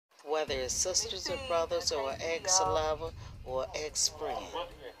whether it's sisters or brothers or ex-lover or ex-friend.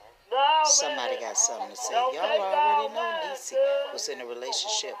 Somebody got something to say. Y'all already know Niecy was in a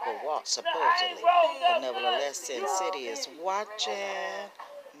relationship with Walt, supposedly. But nevertheless, Sin City is watching.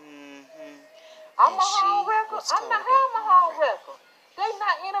 And she was called a homewrecker. They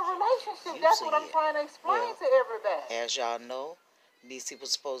not in a relationship. That's what I'm trying to explain to everybody. As y'all know, Niecy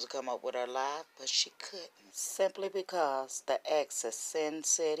was supposed to come up with her live, but she couldn't. Simply because the ex of Sin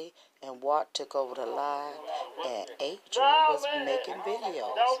City and Walt took over the live, and Adrian was making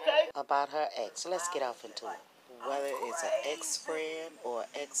videos about her ex. Let's get off into it. Whether it's an ex-friend or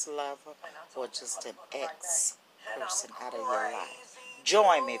ex-lover or just an ex-person out of your life.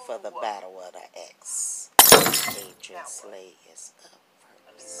 Join me for the battle of the ex. Adrian Slade is up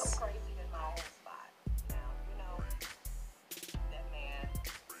first. I'm crazy in my own spot. Now, you know, that man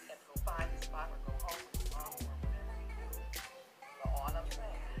has to go find his spot or go home with his mom or whatever he do. So all I'm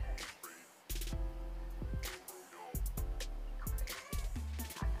saying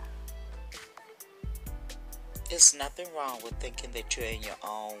is, it's nothing wrong with thinking that you're in your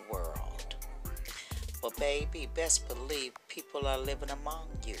own world. But baby, best believe people are living among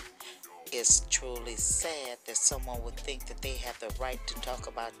you. It's truly sad that someone would think that they have the right to talk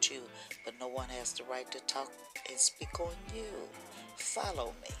about you, but no one has the right to talk and speak on you.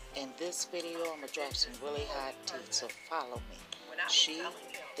 Follow me. In this video, I'm going to drop some really hot tea, so follow me. She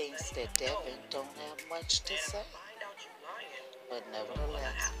thinks that Devon don't have much to say. But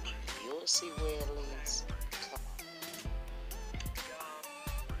nevertheless, you'll see where it leads. Come on.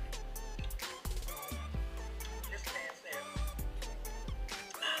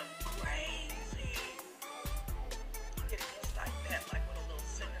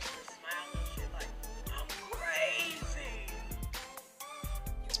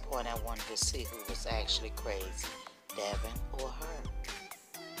 Point I wanted to see who was actually crazy, Devon or her,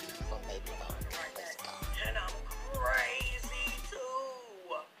 or maybe both. Let's go. And I'm crazy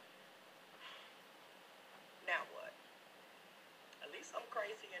too. Now what? At least I'm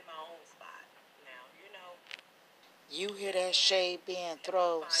crazy in my own spot. Now, you know. You hear that shade being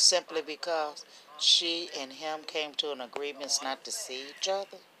thrown simply because she and him came to an agreement not to see each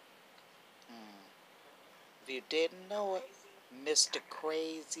other? If you didn't know it, Mr.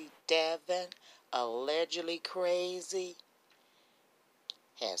 Crazy Devon, allegedly crazy,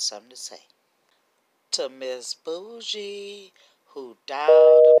 has something to say. To Miss Bougie, who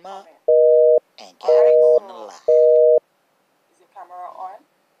dialed him up and got him on the line. Is your camera on?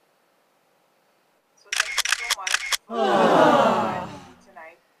 So thank you so much for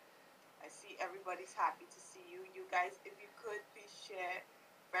tonight. I see everybody's happy to see you. You guys, if you could, please share.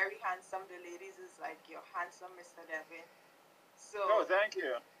 Very handsome. The ladies is like, you're handsome, Mr. Devon. So, oh, thank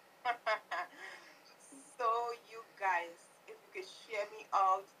you. So, you guys, if you could share me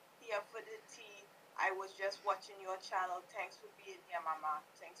out here for the tea. I was just watching your channel. Thanks for being here, Mama.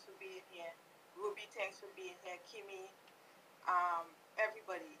 Thanks for being here. Ruby, thanks for being here. Kimmy,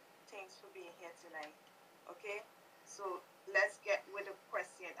 everybody, thanks for being here tonight. Okay? So, let's get with the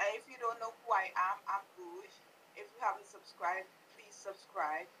question. And if you don't know who I am, I'm Bouge. If you haven't subscribed, please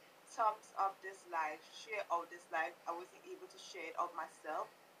subscribe. Thumbs up this live, share out this live. I wasn't able to share it out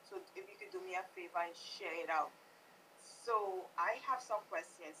myself, so if you could do me a favor and share it out. So I have some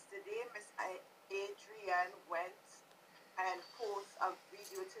questions today. Miss Adrian went and posted a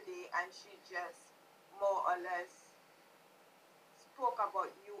video today, and she just more or less spoke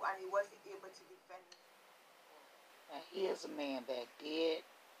about you, and he wasn't able to defend you. Now here's a man that did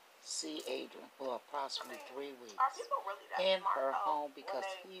see Adrian for approximately 3 weeks really in her home because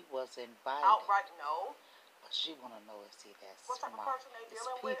he was invited. Outright no. But she want to know, is he that What type of smart? person they It's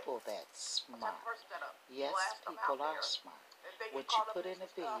dealing people with? that smart. Yes, blast them people out are there. smart. If they What get you caught up put in in the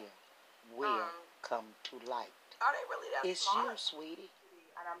some stuff, video will come to light. Are they really that It's smart? you, sweetie.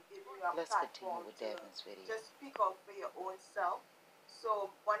 And I'm giving you a Let's continue platform with to Devon's video. just speak out for your own self. So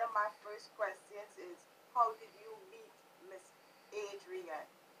one of my first questions is, how did you meet Miss Adrian?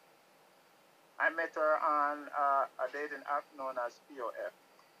 I met her on a dating app known as POF.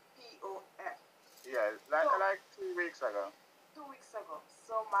 POF. Yeah, like 2 weeks ago. 2 weeks ago.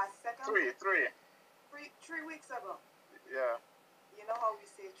 So my second... Three. 3 weeks ago. Yeah. You know how we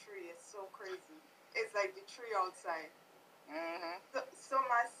say tree? It's so crazy. It's like the tree outside. So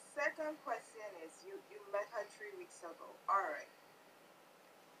my second question is, you met her 3 weeks ago. All right.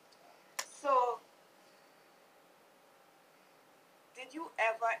 So, did you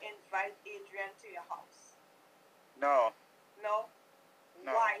ever invite Adrian to your house? No. No?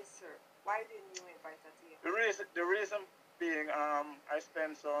 No. Why, sir? Why didn't you invite her to your house? The reason being, I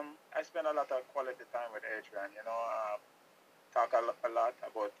spend a lot of quality time with Adrian. You know, talk a lot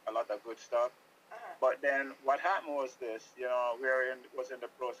about a lot of good stuff. But then what happened was this, was in the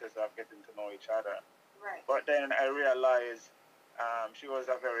process of getting to know each other. Right. But then I realized she was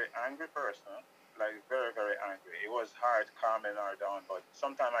a very angry person, like very, very angry. It was hard calming her down, but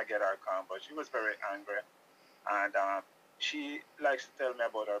sometimes I get her calm. But she was very angry, and she likes to tell me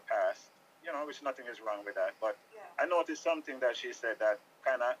about her past, which nothing is wrong with that. But Yeah. I noticed something that she said that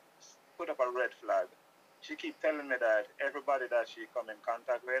kind of put up a red flag. She keep telling me that everybody that she come in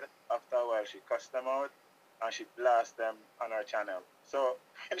contact with, after a while she cuss them out and she blast them on her channel. So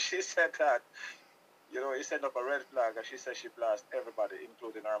when she said that, he set up a red flag and she said she blast everybody,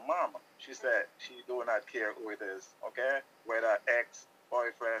 including her mom. She said she do not care who it is, okay? Whether ex,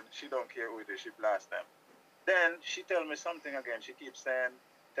 boyfriend, she don't care who it is, she blast them. Then she tell me something again. She keeps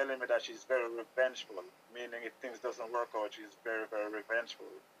telling me that she's very revengeful, meaning if things doesn't work out, she's very, very revengeful.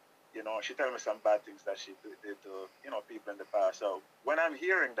 She tell me some bad things that she did to, people in the past. So when I'm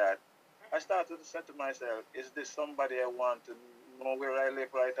hearing that, I started to say to myself, is this somebody I want to know where I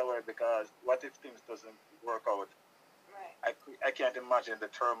live right away? Because what if things doesn't work out? Right. I can't imagine the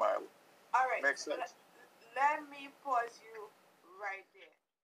turmoil. All right. Makes sense. Let me pause you right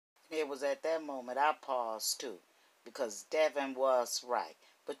there. It was at that moment I paused too, because Devon was right.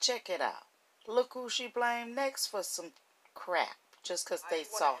 But check it out. Look who she blamed next for some crap, just because they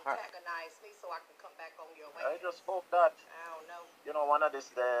saw her. Antagonize me so I can come back on your way. I just hope that I don't know. one of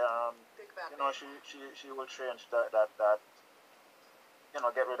this day, Think about that. She will change that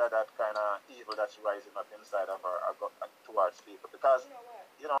get rid of that kind of evil that's rising up inside of her towards people. Because, You know what?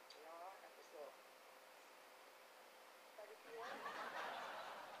 you know, No, I got this little 30 p.m.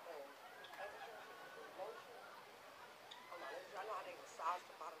 Lotion. On my legs. I know how they massage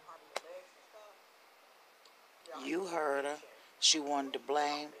the bottom part of your legs and stuff. Yeah, You heard her. She wanted to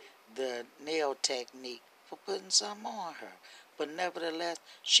blame the nail technique for putting something on her. But nevertheless,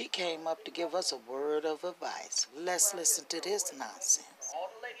 she came up to give us a word of advice. Let's listen to this nonsense.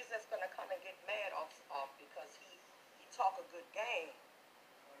 All the ladies that's gonna come and get mad off because he talk a good game,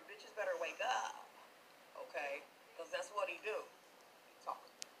 you bitches better wake up, okay? Because that's what he do. He talk a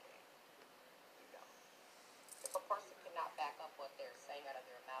good game. You know. If a person cannot back up what they're saying out of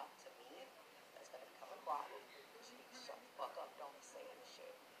their mouth to me, that's gonna become a problem. You need to shut the fuck up. Don't be saying this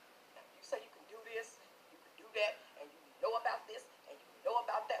shit. Now, you say you can do this, you can do that, and you know about this, and you know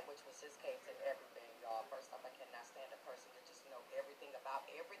about that, which was his case and everything, y'all. First off, I cannot stand a person that just know everything about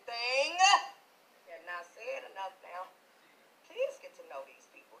everything. Cannot say it enough now. Please get to know these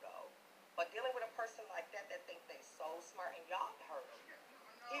people, though. But dealing with a person like that think they so smart, and y'all heard him.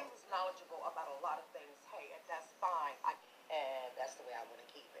 He was knowledgeable about a lot of things. Hey, and that's fine. And that's the way I want to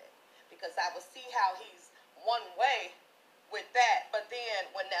keep it. Because I will see how he's one way with that, but then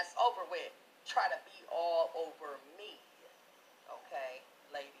when that's over with, try to be all over me. Okay,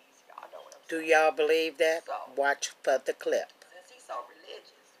 ladies, y'all know what I'm saying. Do y'all believe that? So, watch for the clip. Since he's so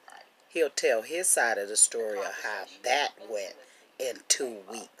religious, right? He'll tell his side of the story of how that went in 2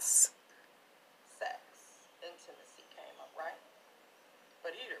 weeks. Sex, intimacy came up, right?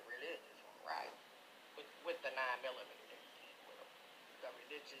 But he the religious one, right? With the 9mm, the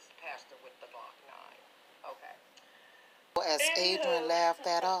religious pastor with the Glock 9. Okay. As Adrian laughed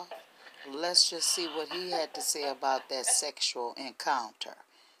that off, let's just see what he had to say about that sexual encounter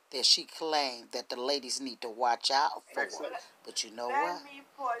that she claimed that the ladies need to watch out for. But you know what?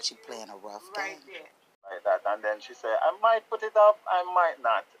 She playing a rough game. Like that. And then she said, I might put it up, I might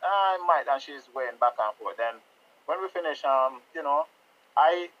not. I might. And she's weighing back and forth. Then when we finish,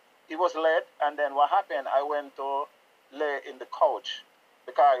 it was late. And then what happened, I went to lay in the couch.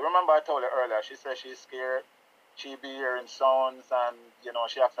 Because remember I told her earlier, she said she's scared. She'd be hearing sounds and, she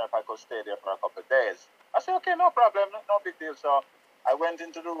asked me if I could stay there for a couple of days. I said, okay, no problem, no big deal. So I went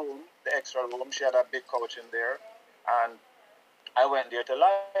into the room, the extra room. She had a big couch in there. And I went there to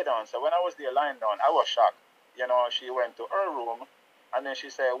lie down. So when I was there lying down, I was shocked. She went to her room and then she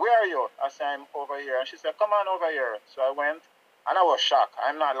said, where are you? I said, I'm over here. And she said, come on over here. So I went and I was shocked.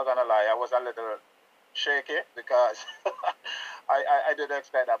 I'm not going to lie. I was a little shaky because I didn't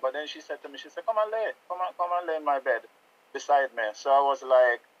expect that. But then she said to me, she said, come and lay in my bed beside me. So I was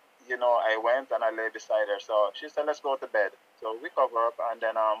like, I went and I lay beside her. So she said, let's go to bed. So we cover up and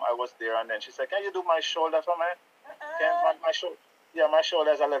then I was there and then she said, can you do my shoulder for me? My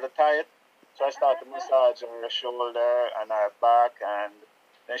shoulder's a little tight. So I started to massage her shoulder and her back and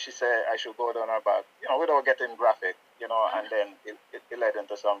then she said I should go down her back, without getting graphic, and then it led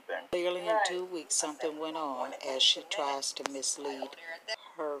into something. Clearly in 2 weeks something went on as she tries to mislead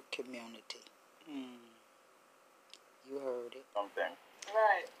her community. You heard it. Something.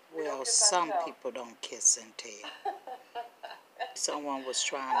 Right. Well, some people don't kiss and tell. Someone was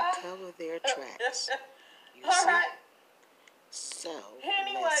trying to cover their tracks. You All see? right. So,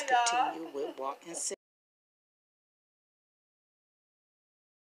 Anyway, let's y'all. continue with walking.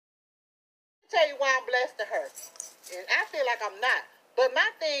 Tell you why I'm blessed to her. And I feel like I'm not. But my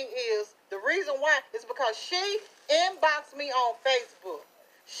thing is, the reason why is because she inboxed me on Facebook.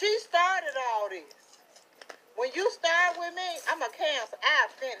 She started all this. When you start with me, I'm a cancel.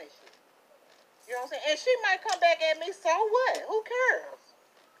 I'll finish it. You know what I'm saying? And she might come back at me, so what? Who cares?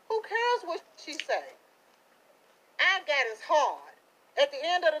 Who cares what she say? I got his hard. At the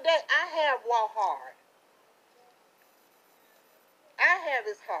end of the day, I have walked hard. I have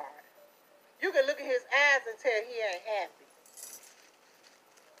his heart. You can look at his eyes and tell he ain't happy.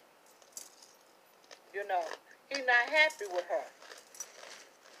 You know, he's not happy with her.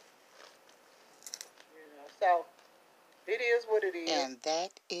 You know, so it is what it is. And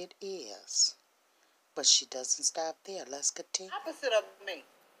that it is. But she doesn't stop there. Let's continue. Opposite of me.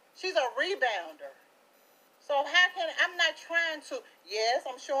 She's a rebounder. So how can I'm not trying to? Yes,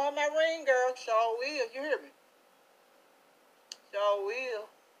 I'm showing my ring, girl. Sure will. You hear me? Sure will.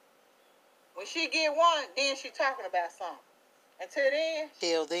 When she get one, then she talking about something. Until then.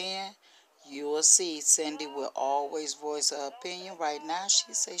 Till then, you will see Cindy will always voice her opinion. Right now,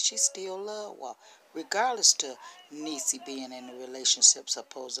 she says she still love Walt, regardless to Niecy being in a relationship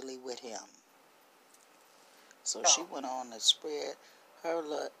supposedly with him. So she went on to spread her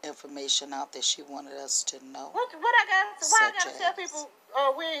little information out that she wanted us to know. What I got? Why I gotta tell people?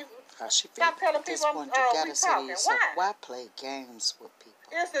 We how she stop telling at this people point, you gotta we say to talking. yourself, Why? why play games with people?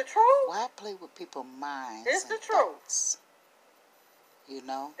 It's the truth. Why play with people's minds? It's the and truth. thoughts? You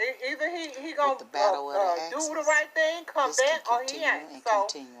know, Either he gonna the battle of the do axes, the right thing, come back, or he ain't. And So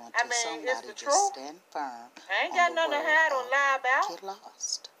continue until I mean, somebody it's the just truth. stand firm. I ain't got nothing to hide or lie about. Get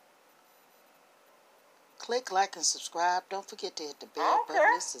lost. Click like and subscribe. Don't forget to hit the bell button.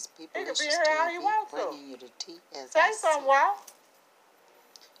 Okay. This is People He can be Licious here how he TV, wants to. bringing you the tea as Say I something, see. Walt.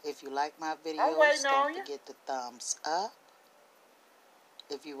 If you like my I'm videos, waiting don't on you. forget the thumbs up.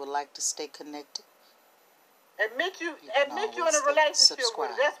 If you would like to stay connected, Admit you in a always relationship subscribe. with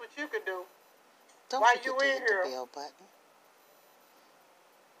her. That's what you can do. don't While forget you to in hit here. the bell button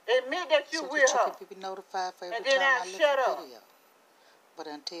Admit that you so with that you her. can be notified for every And then time I'll I lift shut a up. video. But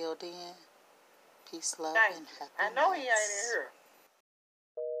until then, peace, love, Thank and you. happiness. I know he ain't in here.